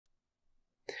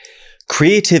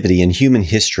Creativity in human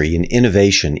history and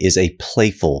innovation is a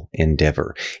playful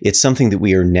endeavor. It's something that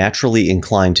we are naturally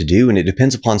inclined to do, and it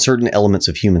depends upon certain elements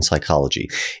of human psychology.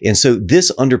 And so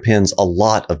this underpins a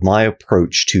lot of my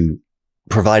approach to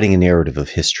providing a narrative of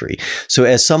history. So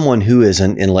as someone who is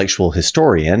an intellectual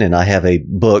historian, and I have a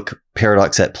book,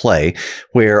 Paradox at Play,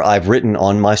 where I've written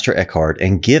on Meister Eckhart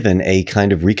and given a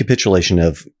kind of recapitulation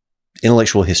of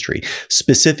intellectual history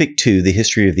specific to the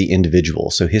history of the individual.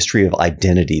 So history of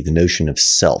identity, the notion of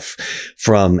self,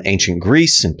 from ancient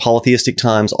Greece and polytheistic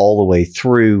times all the way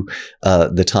through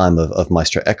the time of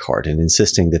Meister Eckhart, and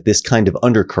insisting that this kind of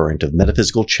undercurrent of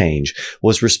metaphysical change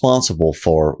was responsible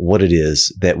for what it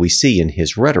is that we see in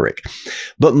his rhetoric.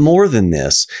 But more than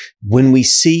this, when we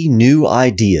see new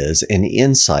ideas and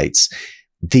insights,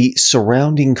 the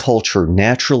surrounding culture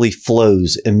naturally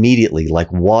flows immediately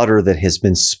like water that has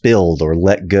been spilled or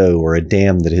let go, or a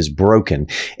dam that has broken,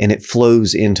 and it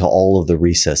flows into all of the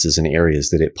recesses and areas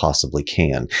that it possibly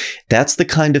can. That's the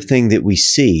kind of thing that we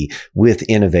see with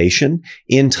innovation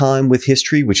in time with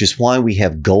history, which is why we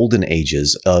have golden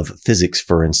ages of physics,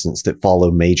 for instance, that follow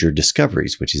major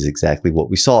discoveries, which is exactly what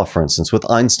we saw, for instance, with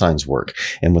Einstein's work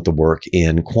and with the work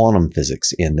in quantum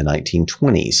physics in the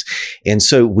 1920s. And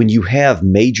so when you have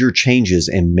major changes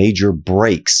and major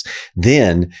breaks,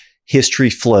 then history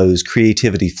flows,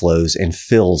 creativity flows, and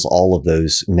fills all of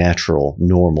those natural,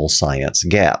 normal science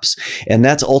gaps. And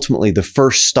that's ultimately the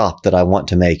first stop that I want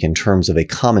to make in terms of a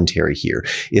commentary here,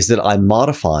 is that I'm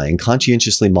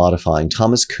conscientiously modifying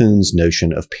Thomas Kuhn's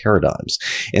notion of paradigms.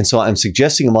 And so I'm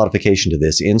suggesting a modification to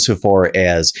this insofar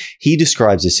as he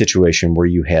describes a situation where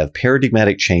you have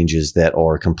paradigmatic changes that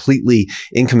are completely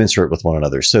incommensurate with one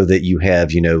another, so that you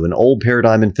have, an old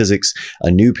paradigm in physics,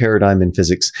 a new paradigm in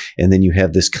physics, and then you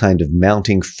have this kind of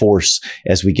mounting force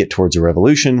as we get towards a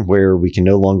revolution where we can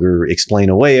no longer explain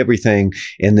away everything,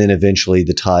 and then eventually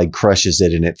the tide crushes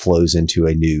it and it flows into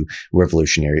a new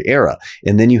revolutionary era.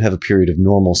 And then you have a period of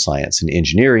normal science and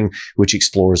engineering, which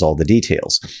explores all the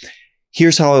details.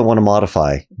 Here's how I want to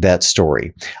modify that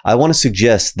story. I want to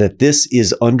suggest that this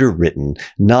is underwritten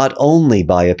not only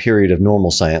by a period of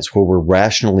normal science where we're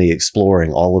rationally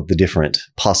exploring all of the different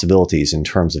possibilities in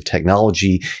terms of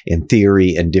technology and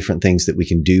theory and different things that we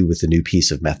can do with a new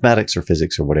piece of mathematics or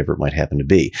physics or whatever it might happen to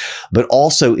be, but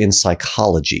also in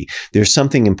psychology. There's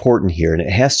something important here, and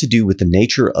it has to do with the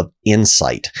nature of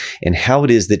insight and how it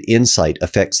is that insight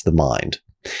affects the mind.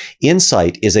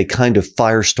 Insight is a kind of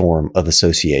firestorm of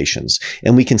associations,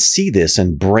 and we can see this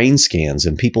in brain scans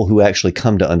and people who actually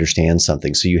come to understand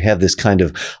something. So you have this kind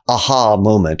of aha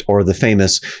moment, or the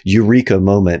famous eureka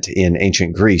moment in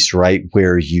ancient Greece, right?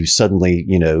 Where you suddenly,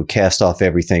 cast off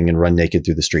everything and run naked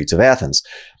through the streets of Athens.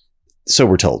 So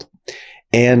we're told.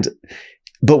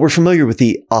 But we're familiar with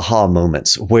the aha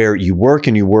moments where you work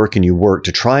and you work and you work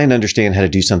to try and understand how to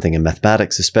do something in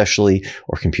mathematics, especially,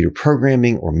 or computer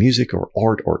programming, or music, or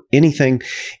art, or anything.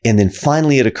 And then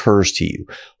finally it occurs to you.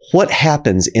 What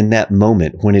happens in that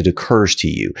moment when it occurs to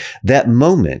you? That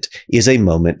moment is a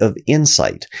moment of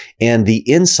insight. And the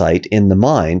insight in the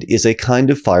mind is a kind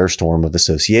of firestorm of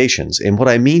associations. And what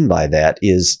I mean by that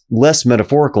is less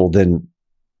metaphorical than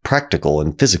practical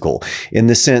and physical, in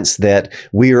the sense that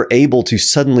we are able to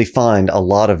suddenly find a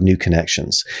lot of new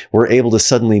connections. We're able to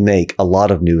suddenly make a lot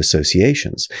of new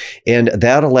associations. And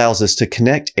that allows us to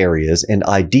connect areas and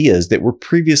ideas that were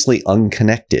previously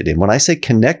unconnected. And when I say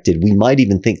connected, we might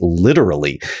even think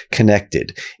literally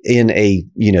connected in a,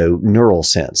 neural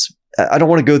sense. I don't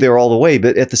want to go there all the way,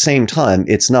 but at the same time,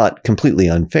 it's not completely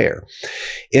unfair.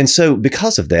 And so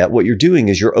because of that, what you're doing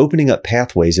is you're opening up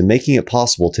pathways and making it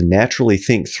possible to naturally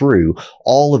think through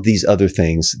all of these other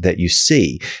things that you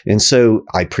see. And so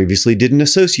I previously didn't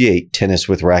associate tennis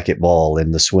with racquetball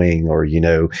and the swing, or,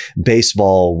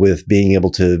 baseball with being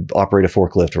able to operate a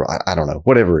forklift, or I don't know,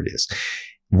 whatever it is.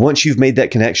 Once you've made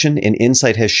that connection and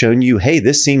insight has shown you, hey,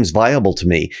 this seems viable to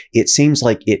me. It seems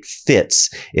like it fits.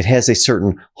 It has a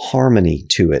certain harmony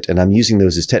to it. And I'm using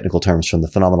those as technical terms from the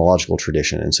phenomenological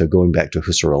tradition. And so going back to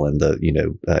Husserl in the,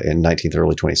 in 19th,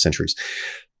 early 20th centuries.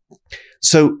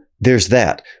 So there's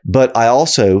that. But I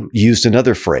also used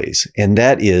another phrase, and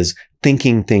that is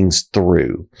thinking things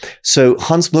through. So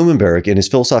Hans Blumenberg in his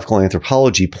philosophical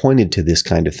anthropology pointed to this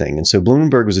kind of thing. And so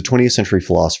Blumenberg was a 20th century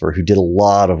philosopher who did a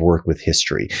lot of work with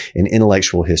history and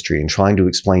intellectual history and trying to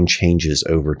explain changes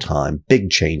over time, big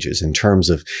changes in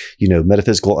terms of,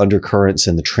 metaphysical undercurrents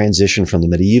and the transition from the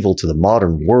medieval to the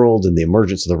modern world and the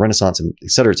emergence of the Renaissance, and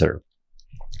et cetera, et cetera.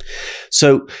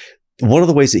 So one of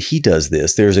the ways that he does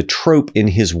this, there's a trope in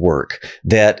his work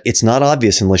that it's not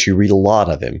obvious unless you read a lot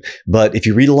of him. But if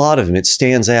you read a lot of him, it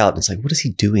stands out. And it's like, what is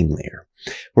he doing there?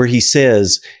 Where he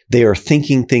says they are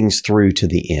thinking things through to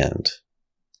the end.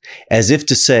 As if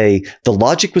to say, the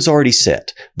logic was already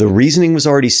set, the reasoning was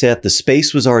already set, the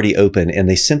space was already open, and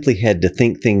they simply had to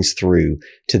think things through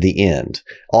to the end.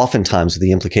 Oftentimes with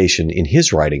the implication in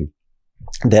his writing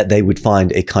that they would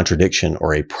find a contradiction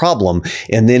or a problem,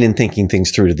 and then in thinking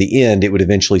things through to the end, it would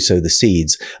eventually sow the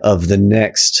seeds of the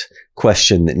next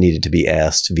question that needed to be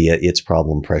asked via its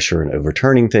problem, pressure, and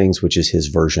overturning things, which is his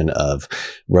version of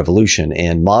revolution,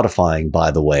 and modifying, by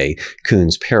the way,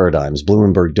 Kuhn's paradigms.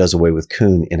 Blumenberg does away with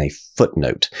Kuhn in a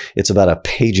footnote. It's about a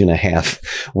page and a half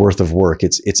worth of work.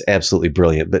 It's absolutely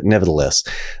brilliant, but nevertheless,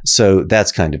 so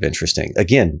that's kind of interesting.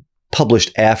 Again,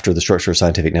 published after The Structure of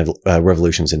Scientific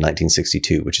Revolutions in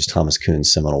 1962, which is Thomas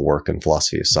Kuhn's seminal work in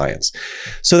philosophy of science.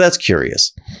 So that's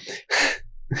curious.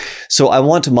 So I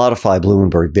want to modify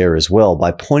Blumenberg there as well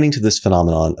by pointing to this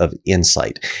phenomenon of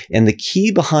insight. And the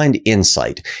key behind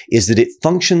insight is that it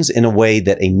functions in a way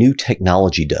that a new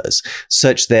technology does,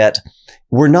 such that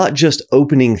we're not just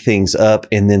opening things up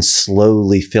and then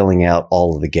slowly filling out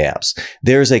all of the gaps.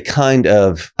 There's a kind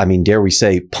of, dare we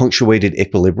say, punctuated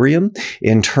equilibrium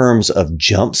in terms of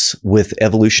jumps with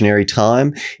evolutionary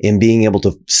time and being able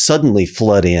to suddenly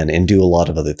flood in and do a lot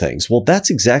of other things. Well, that's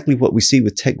exactly what we see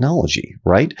with technology,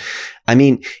 right?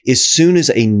 As soon as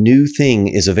a new thing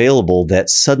is available that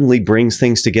suddenly brings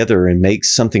things together and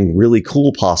makes something really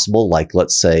cool possible, like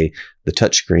let's say the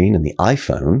touchscreen and the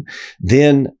iPhone,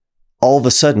 then all of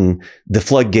a sudden, the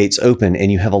floodgates open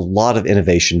and you have a lot of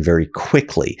innovation very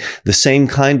quickly. The same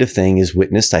kind of thing is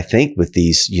witnessed, I think, with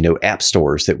these, app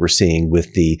stores that we're seeing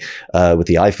with the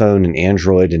iPhone and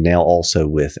Android, and now also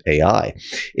with AI.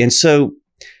 And so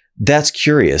that's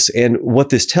curious. And what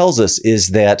this tells us is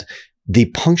that the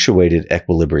punctuated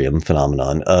equilibrium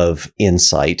phenomenon of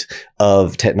insight,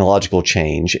 of technological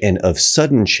change, and of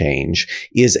sudden change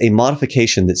is a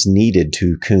modification that's needed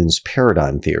to Kuhn's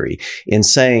paradigm theory in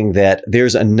saying that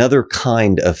there's another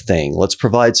kind of thing. Let's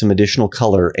provide some additional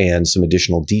color and some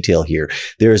additional detail here.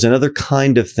 There's another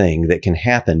kind of thing that can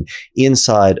happen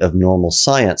inside of normal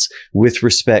science with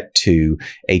respect to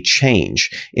a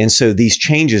change. And so these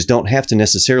changes don't have to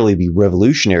necessarily be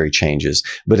revolutionary changes,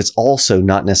 but it's also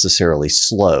not necessarily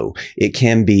slow. It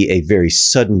can be a very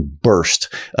sudden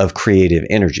burst of creative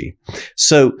energy.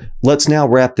 So let's now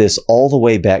wrap this all the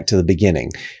way back to the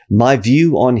beginning. My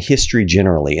view on history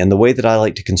generally, and the way that I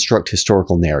like to construct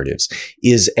historical narratives,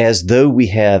 is as though we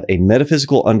have a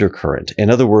metaphysical undercurrent. In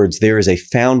other words, there is a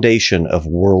foundation of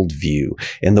worldview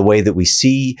in the way that we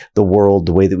see the world,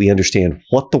 the way that we understand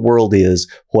what the world is,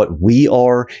 what we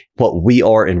are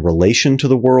in relation to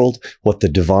the world, what the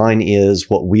divine is,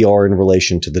 what we are in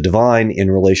relation to the divine,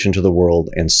 in relation to the world,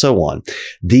 and so on.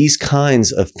 These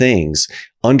kinds of things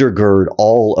undergird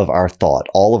all of our thought,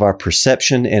 all of our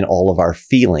perception, and all of our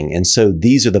feeling. And so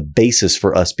these are the basis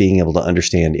for us being able to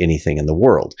understand anything in the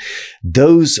world.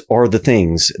 Those are the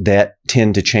things that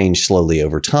tend to change slowly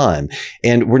over time.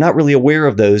 And we're not really aware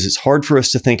of those. It's hard for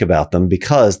us to think about them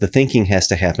because the thinking has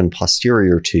to happen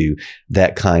posterior to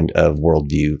that kind of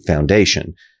worldview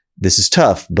foundation. This is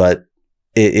tough, but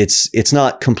it's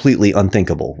not completely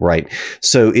unthinkable, right?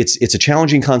 So it's a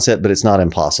challenging concept, but it's not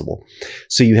impossible.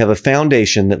 So you have a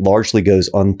foundation that largely goes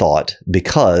unthought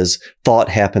because thought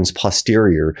happens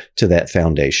posterior to that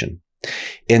foundation.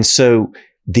 And so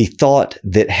the thought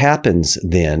that happens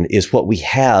then is what we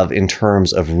have in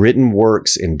terms of written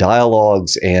works and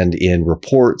dialogues and in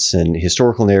reports and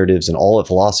historical narratives and all of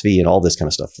philosophy and all this kind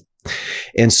of stuff.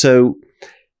 And so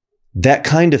that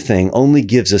kind of thing only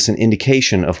gives us an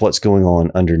indication of what's going on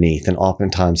underneath, and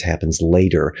oftentimes happens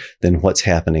later than what's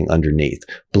happening underneath.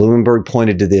 Blumenberg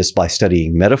pointed to this by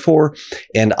studying metaphor,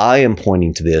 and I am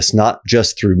pointing to this not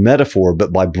just through metaphor,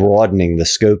 but by broadening the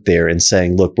scope there and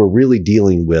saying, look, we're really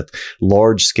dealing with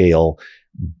large-scale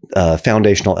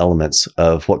foundational elements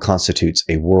of what constitutes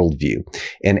a worldview.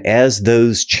 And as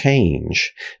those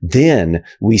change, then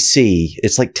we see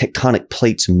it's like tectonic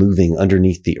plates moving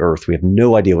underneath the earth. We have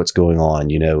no idea what's going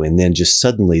on, and then just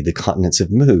suddenly the continents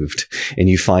have moved and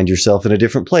you find yourself in a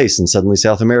different place, and suddenly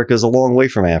South America is a long way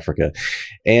from Africa,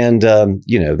 and,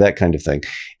 that kind of thing.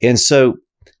 And so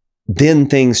then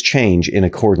things change in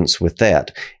accordance with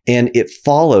that. And it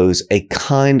follows a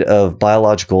kind of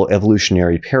biological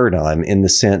evolutionary paradigm in the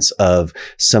sense of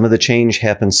some of the change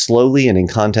happens slowly and in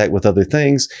contact with other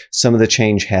things. Some of the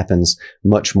change happens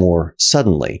much more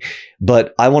suddenly.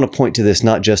 But I want to point to this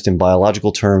not just in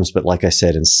biological terms, but like I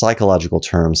said, in psychological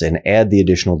terms, and add the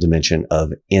additional dimension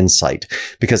of insight,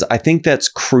 because I think that's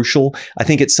crucial. I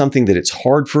think it's something that it's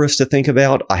hard for us to think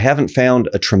about. I haven't found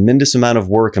a tremendous amount of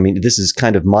work. I mean, this is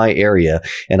kind of my area,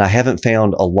 and I haven't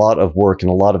found a lot of work and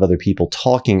a lot of other people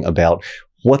talking about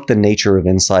what the nature of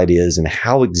insight is and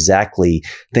how exactly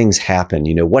things happen.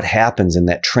 You know, what happens in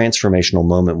that transformational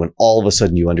moment when all of a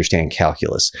sudden you understand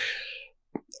calculus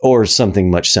or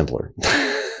something much simpler.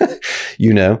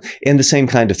 You know, and the same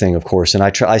kind of thing, of course. And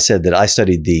I said that I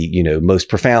studied the, you know, most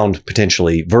profound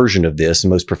potentially version of this, and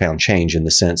most profound change in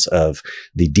the sense of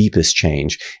the deepest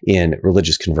change in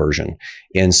religious conversion.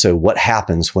 And so what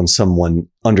happens when someone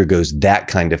undergoes that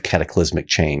kind of cataclysmic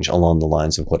change along the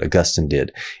lines of what Augustine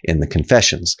did in the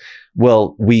Confessions?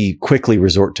 Well, we quickly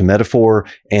resort to metaphor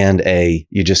and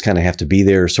you just kind of have to be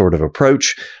there sort of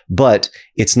approach, but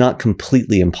it's not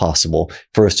completely impossible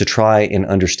for us to try and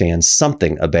understand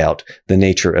something about the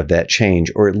nature of that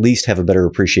change, or at least have a better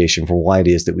appreciation for why it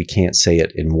is that we can't say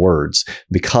it in words,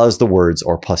 because the words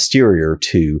are posterior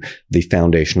to the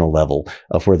foundational level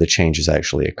of where the change is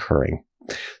actually occurring.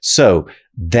 So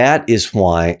that is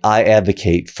why I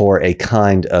advocate for a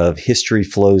kind of history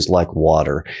flows like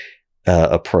water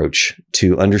approach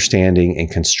to understanding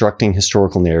and constructing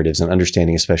historical narratives, and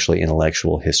understanding especially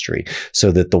intellectual history,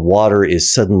 so that the water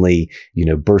is suddenly, you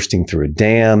know, bursting through a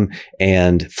dam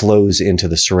and flows into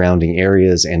the surrounding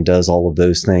areas and does all of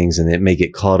those things, and it may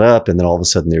get caught up, and then all of a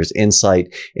sudden there's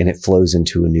insight and it flows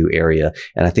into a new area.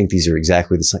 And I think these are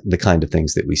exactly the kind of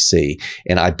things that we see.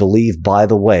 And I believe, by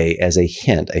the way, as a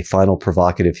hint, a final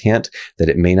provocative hint, that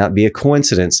it may not be a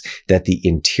coincidence that the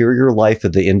interior life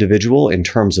of the individual, in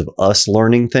terms of us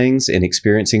learning things and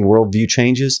experiencing worldview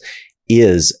changes,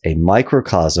 is a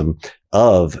microcosm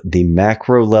of the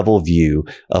macro level view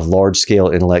of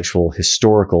large-scale intellectual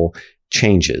historical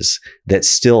changes that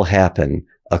still happen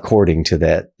according to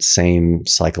that same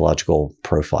psychological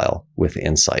profile with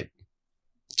insight.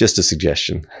 Just a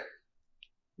suggestion.